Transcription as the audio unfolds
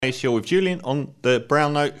Show with Julian on the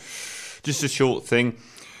brown note. Just a short thing.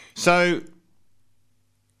 So,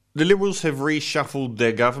 the Liberals have reshuffled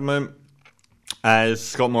their government as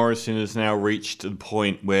Scott Morrison has now reached the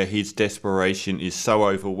point where his desperation is so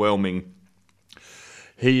overwhelming.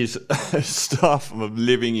 His staff are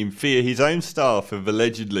living in fear. His own staff have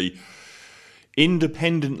allegedly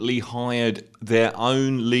independently hired their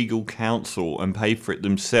own legal counsel and paid for it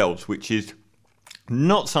themselves, which is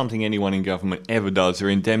not something anyone in government ever does. They're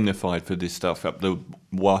indemnified for this stuff up the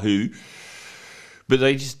wahoo. But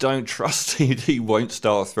they just don't trust he won't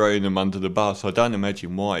start throwing them under the bus. I don't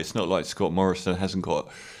imagine why. It's not like Scott Morrison hasn't got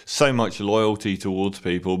so much loyalty towards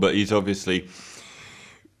people, but he's obviously...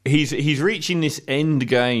 He's reaching this end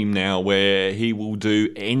game now where he will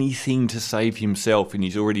do anything to save himself, and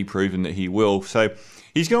he's already proven that he will. So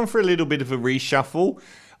he's gone for a little bit of a reshuffle.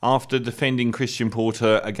 After defending Christian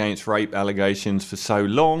Porter against rape allegations for so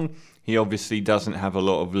long, he obviously doesn't have a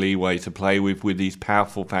lot of leeway to play with these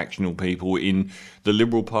powerful factional people in the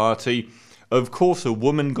Liberal Party. Of course, a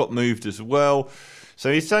woman got moved as well.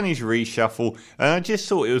 So he's done his reshuffle. And I just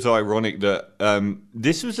thought it was ironic that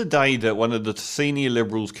this was a day that one of the senior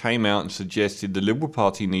Liberals came out and suggested the Liberal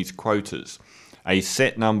Party needs quotas. A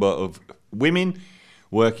set number of women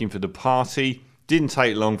working for the party. Didn't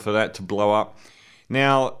take long for that to blow up.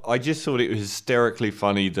 Now, I just thought it was hysterically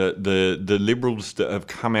funny that the Liberals that have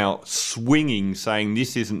come out swinging, saying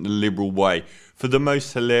this isn't the Liberal way, for the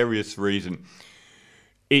most hilarious reason.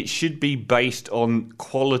 It should be based on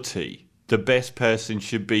quality. The best person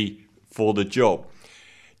should be for the job.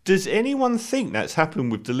 Does anyone think that's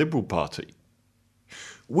happened with the Liberal Party?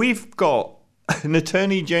 We've got an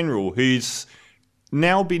Attorney General who's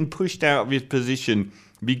now been pushed out of his position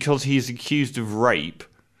because he's accused of rape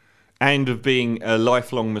and of being a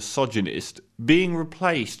lifelong misogynist, being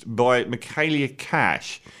replaced by Michaelia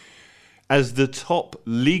Cash as the top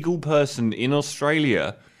legal person in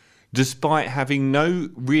Australia, despite having no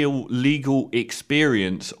real legal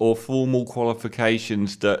experience or formal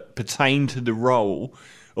qualifications that pertain to the role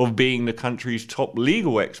of being the country's top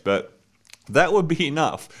legal expert. That would be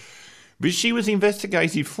enough. But she was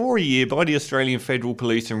investigated for a year by the Australian Federal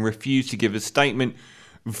Police and refused to give a statement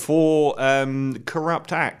for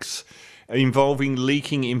corrupt acts involving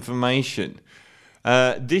leaking information.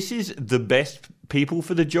 This is the best people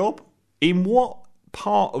for the job? In what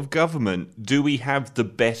part of government do we have the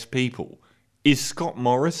best people? Is Scott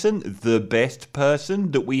Morrison the best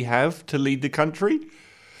person that we have to lead the country?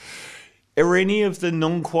 Are any of the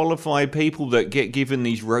non-qualified people that get given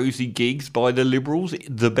these rosy gigs by the Liberals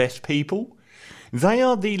the best people? They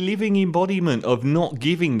are the living embodiment of not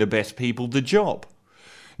giving the best people the job.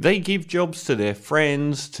 They give jobs to their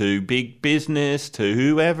friends, to big business, to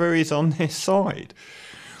whoever is on their side.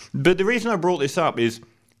 But the reason I brought this up is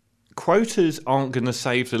quotas aren't going to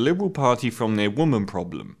save the Liberal Party from their woman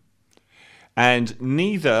problem. And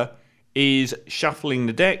neither is shuffling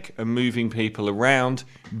the deck and moving people around,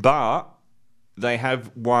 but they have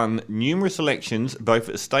won numerous elections, both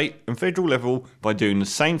at state and federal level, by doing the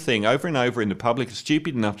same thing over and over, and the public is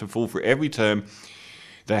stupid enough to fall for it every term.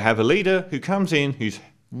 They have a leader who comes in, who's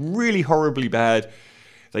really horribly bad.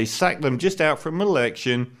 They sacked them just out from an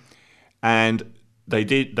election, and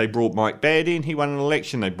they brought Mike Baird in, he won an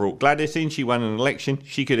election. They brought Gladys in, she won an election.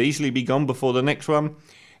 She could easily be gone before the next one.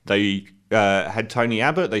 They had Tony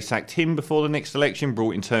Abbott, they sacked him before the next election,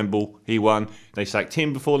 brought in Turnbull, he won. They sacked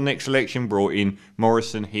him before the next election, brought in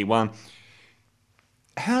Morrison, he won.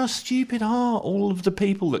 How stupid are all of the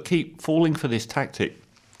people that keep falling for this tactic?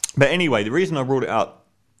 But anyway, the reason I brought it up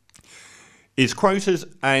is quotas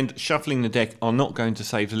and shuffling the deck are not going to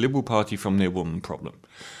save the Liberal Party from their woman problem.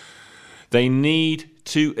 They need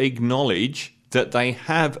to acknowledge that they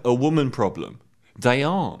have a woman problem. They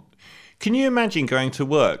aren't. Can you imagine going to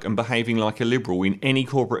work and behaving like a Liberal in any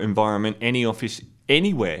corporate environment, any office,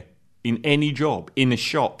 anywhere, in any job, in a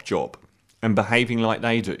shop job, and behaving like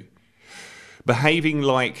they do? Behaving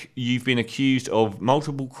like you've been accused of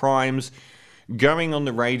multiple crimes, going on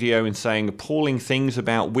the radio and saying appalling things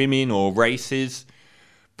about women or races,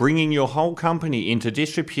 bringing your whole company into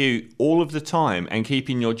disrepute all of the time and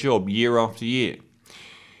keeping your job year after year.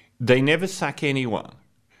 They never sack anyone.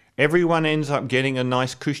 Everyone ends up getting a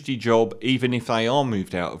nice cushy job even if they are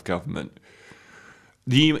moved out of government.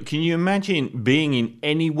 Can you imagine being in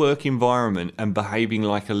any work environment and behaving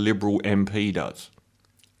like a Liberal MP does?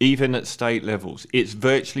 Even at state levels, it's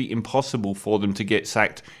virtually impossible for them to get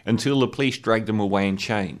sacked until the police drag them away in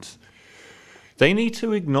chains. They need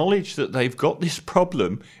to acknowledge that they've got this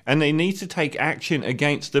problem and they need to take action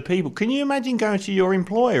against the people. Can you imagine going to your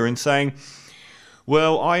employer and saying,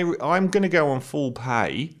 well, I'm going to go on full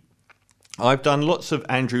pay I've done lots of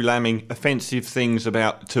Andrew Lamming offensive things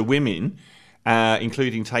to women,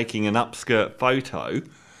 including taking an upskirt photo,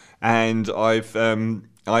 and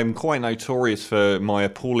I'm quite notorious for my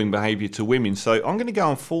appalling behaviour to women. So I'm going to go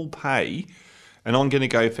on full pay, and I'm going to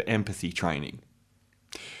go for empathy training.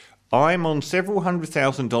 I'm on several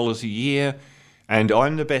 $100,000 a year, and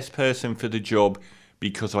I'm the best person for the job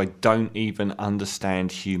because I don't even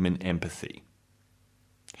understand human empathy.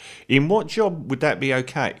 In what job would that be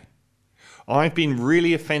okay? I've been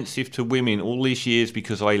really offensive to women all these years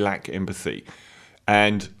because I lack empathy,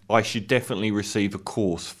 and I should definitely receive a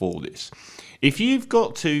course for this. If you've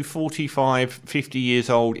got to 45, 50 years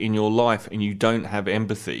old in your life and you don't have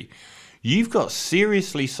empathy, you've got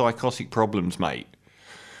seriously psychotic problems, mate.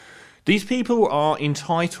 These people are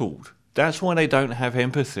entitled. That's why they don't have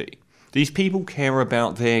empathy. These people care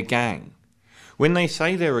about their gang. When they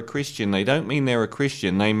say they're a Christian, they don't mean they're a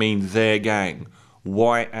Christian, they mean their gang.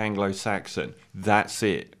 White Anglo-Saxon. That's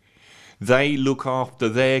it. They look after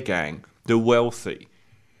their gang, the wealthy.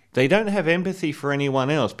 They don't have empathy for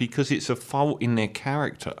anyone else because it's a fault in their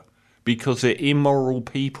character, because they're immoral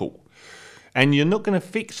people. And you're not going to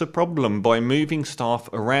fix a problem by moving staff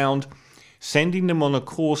around, sending them on a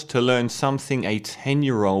course to learn something a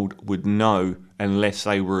 10-year-old would know unless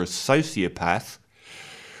they were a sociopath,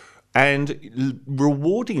 and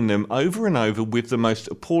rewarding them over and over with the most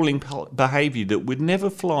appalling behaviour that would never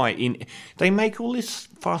fly in. They make all this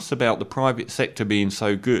fuss about the private sector being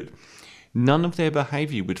so good. None of their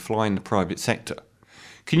behaviour would fly in the private sector.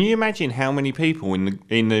 Can you imagine how many people in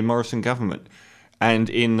the Morrison government and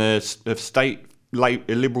in the state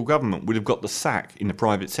Liberal government would have got the sack in the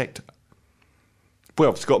private sector?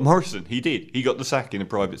 Well, Scott Morrison, he did. He got the sack in the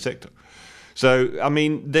private sector. So, I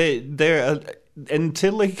mean, they're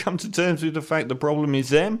until they come to terms with the fact the problem is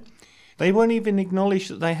them, they won't even acknowledge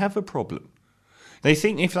that they have a problem. They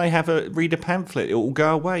think if they read a pamphlet, it will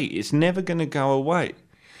go away. It's never going to go away.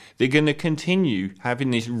 They're going to continue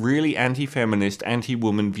having this really anti-feminist,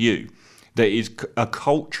 anti-woman view that is a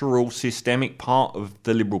cultural, systemic part of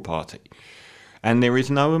the Liberal Party. And there is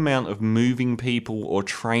no amount of moving people or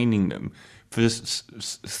training them for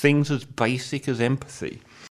things as basic as empathy